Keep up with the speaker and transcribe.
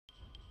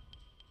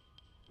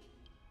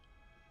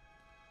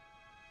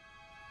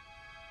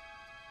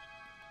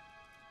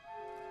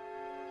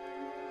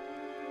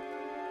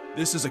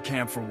This is a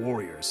camp for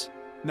warriors,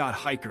 not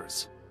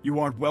hikers. You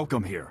aren't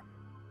welcome here.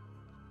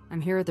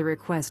 I'm here at the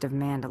request of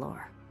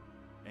Mandalore.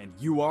 And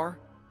you are?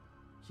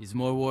 She's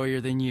more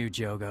warrior than you,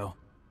 Jogo.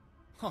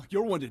 Huh,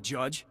 you're one to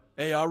judge.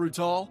 Eh,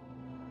 Arutal?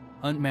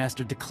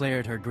 Huntmaster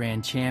declared her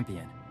grand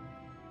champion.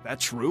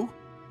 That true?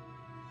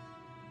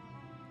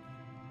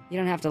 You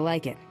don't have to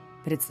like it,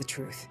 but it's the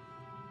truth.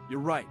 You're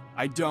right,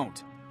 I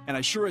don't. And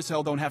I sure as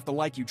hell don't have to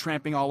like you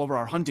tramping all over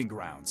our hunting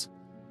grounds.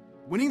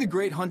 Winning the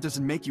Great Hunt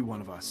doesn't make you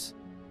one of us.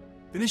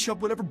 Finish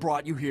up whatever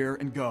brought you here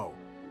and go.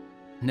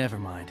 Never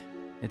mind.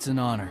 It's an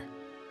honor.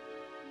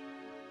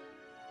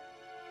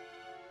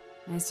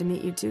 Nice to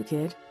meet you too,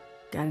 kid.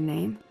 Got a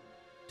name?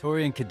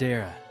 Torian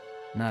Kadera,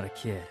 not a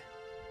kid.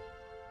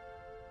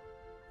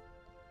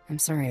 I'm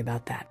sorry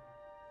about that.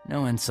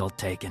 No insult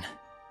taken.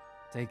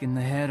 Taking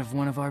the head of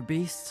one of our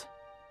beasts?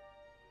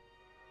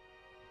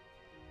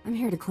 I'm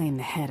here to claim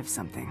the head of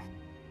something.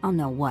 I'll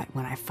know what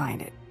when I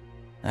find it.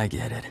 I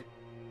get it.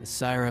 The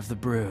sire of the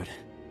brood.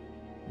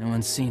 No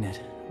one's seen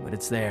it, but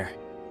it's there.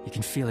 You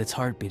can feel its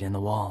heartbeat in the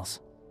walls.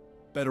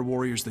 Better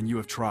warriors than you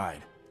have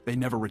tried. They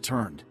never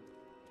returned.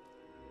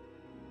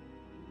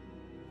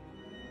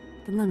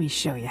 Then let me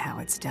show you how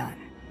it's done.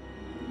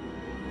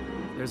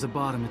 There's a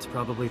bottom, it's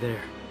probably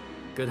there.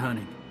 Good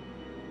hunting.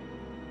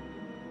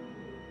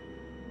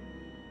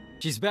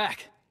 She's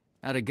back!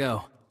 How'd it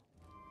go?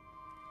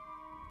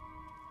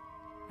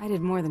 I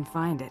did more than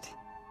find it.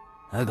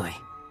 Ugly.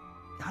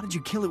 How did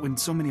you kill it when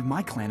so many of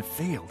my clan have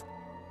failed?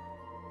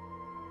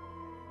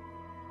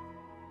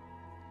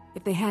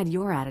 If they had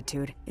your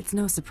attitude, it's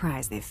no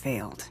surprise they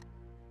failed.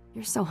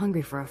 You're so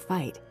hungry for a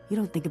fight, you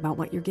don't think about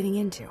what you're getting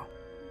into.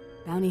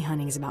 Bounty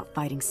hunting is about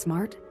fighting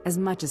smart as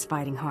much as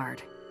fighting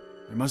hard.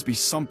 There must be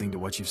something to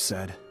what you've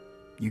said.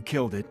 You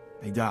killed it,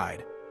 they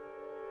died.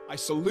 I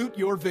salute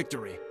your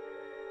victory.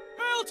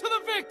 Hail to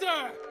the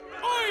victor!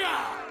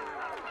 Oya!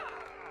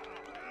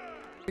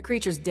 The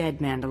creature's dead,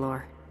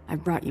 Mandalore.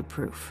 I've brought you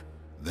proof.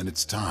 Then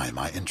it's time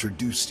I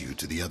introduced you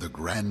to the other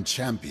grand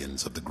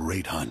champions of the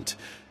Great Hunt.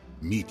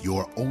 Meet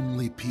your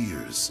only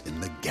peers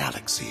in the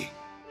galaxy.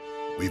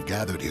 We've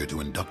gathered here to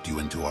induct you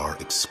into our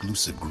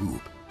exclusive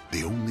group,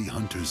 the only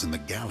hunters in the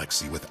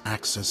galaxy with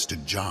access to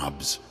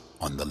jobs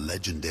on the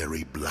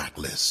legendary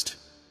Blacklist.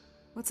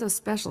 What's so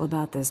special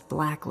about this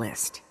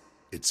Blacklist?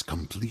 It's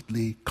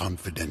completely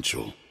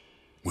confidential.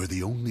 We're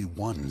the only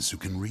ones who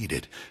can read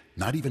it.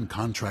 Not even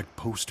contract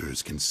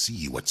posters can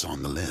see what's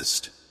on the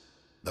list.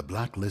 The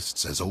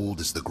Blacklist's as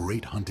old as the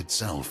Great Hunt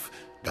itself,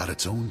 got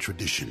its own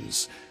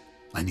traditions.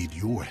 I need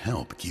your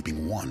help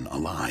keeping one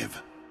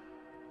alive.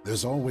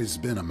 There's always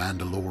been a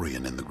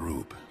Mandalorian in the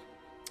group.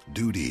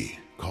 Duty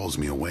calls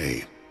me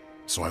away,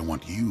 so I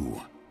want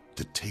you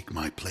to take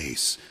my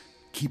place.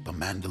 Keep a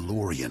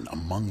Mandalorian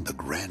among the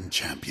Grand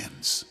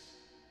Champions.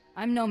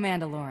 I'm no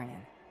Mandalorian.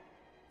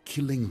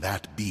 Killing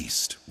that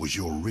beast was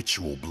your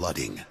ritual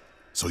blooding,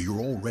 so you're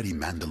already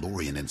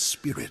Mandalorian in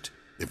spirit,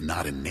 if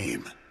not in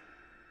name.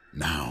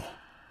 Now,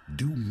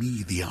 do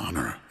me the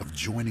honor of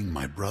joining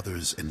my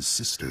brothers and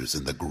sisters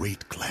in the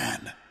Great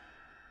Clan.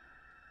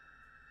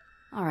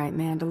 All right,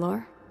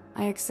 Mandalore.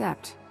 I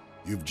accept.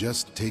 You've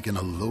just taken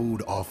a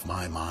load off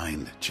my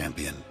mind,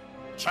 champion.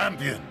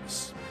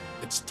 Champions,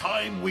 it's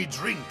time we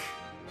drink.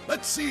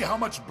 Let's see how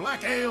much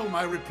black ale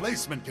my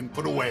replacement can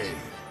put away.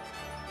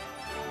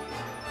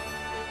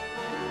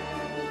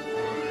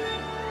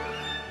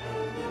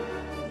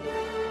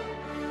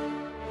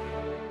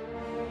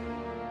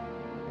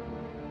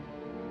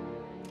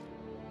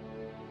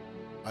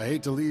 I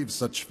hate to leave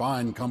such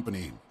fine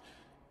company,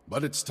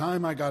 but it's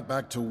time I got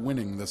back to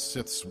winning the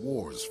Sith's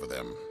wars for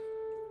them.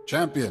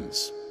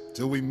 Champions,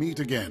 till we meet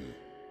again.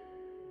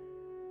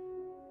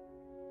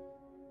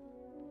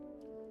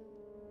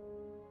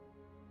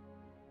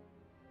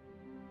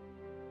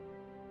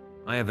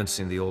 I haven't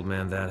seen the old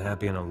man that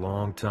happy in a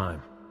long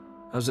time.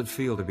 How's it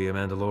feel to be a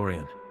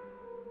Mandalorian?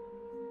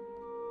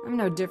 I'm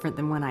no different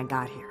than when I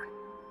got here.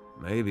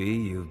 Maybe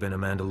you've been a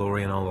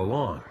Mandalorian all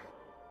along.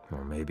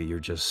 Or maybe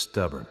you're just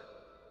stubborn.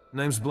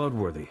 Name's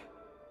Bloodworthy.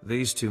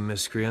 These two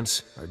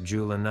miscreants are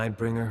Jula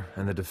Nightbringer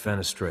and the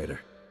Defenestrator.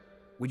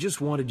 We just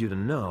wanted you to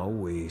know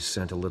we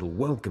sent a little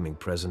welcoming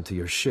present to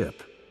your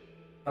ship.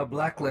 A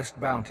Blacklist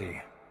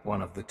bounty.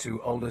 One of the two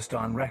oldest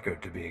on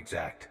record, to be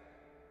exact.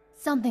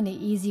 Something to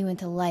ease you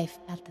into life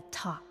at the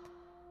top.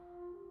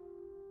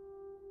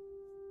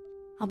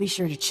 I'll be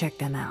sure to check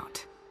them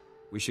out.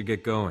 We should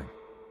get going.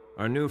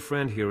 Our new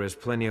friend here has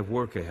plenty of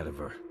work ahead of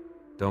her.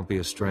 Don't be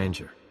a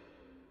stranger.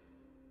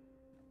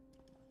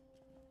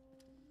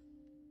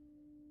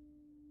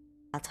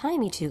 About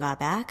time you two got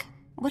back.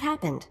 What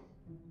happened?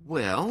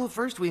 Well,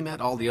 first we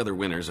met all the other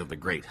winners of the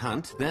Great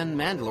Hunt, then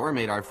Mandalore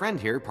made our friend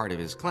here part of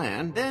his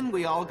clan, then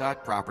we all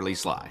got properly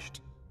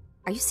sloshed.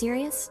 Are you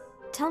serious?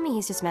 Tell me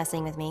he's just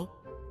messing with me.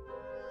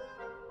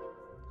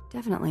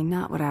 Definitely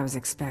not what I was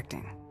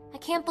expecting. I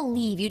can't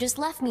believe you just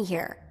left me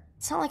here.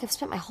 It's not like I've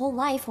spent my whole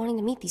life wanting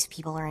to meet these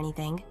people or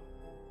anything.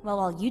 Well,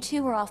 while you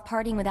two were off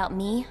partying without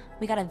me,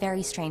 we got a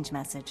very strange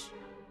message.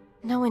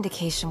 No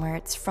indication where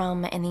it's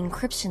from, and the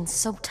encryption's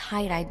so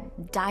tight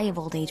I'd die of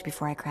old age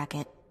before I crack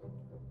it.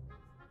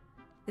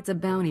 It's a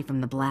bounty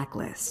from the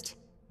Blacklist.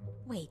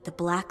 Wait, the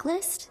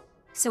Blacklist?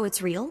 So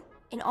it's real?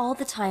 In all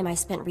the time I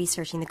spent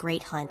researching the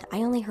Great Hunt, I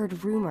only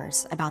heard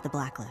rumors about the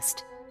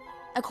Blacklist.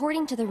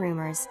 According to the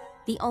rumors,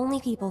 the only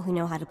people who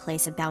know how to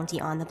place a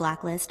bounty on the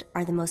Blacklist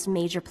are the most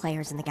major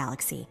players in the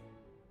galaxy.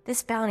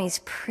 This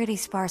bounty's pretty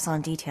sparse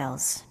on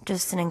details,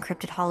 just an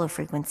encrypted holo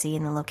frequency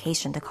and the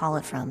location to call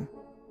it from.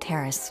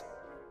 Terrace.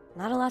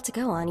 Not a lot to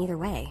go on either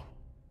way.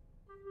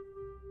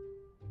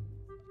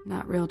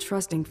 Not real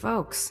trusting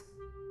folks.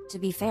 To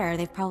be fair,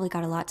 they've probably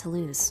got a lot to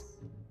lose.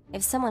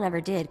 If someone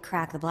ever did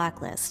crack the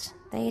Blacklist,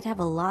 they'd have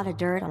a lot of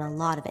dirt on a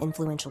lot of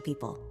influential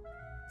people.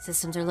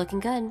 Systems are looking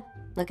good.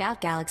 Look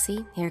out,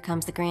 Galaxy. Here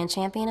comes the Grand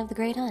Champion of the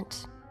Great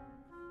Hunt.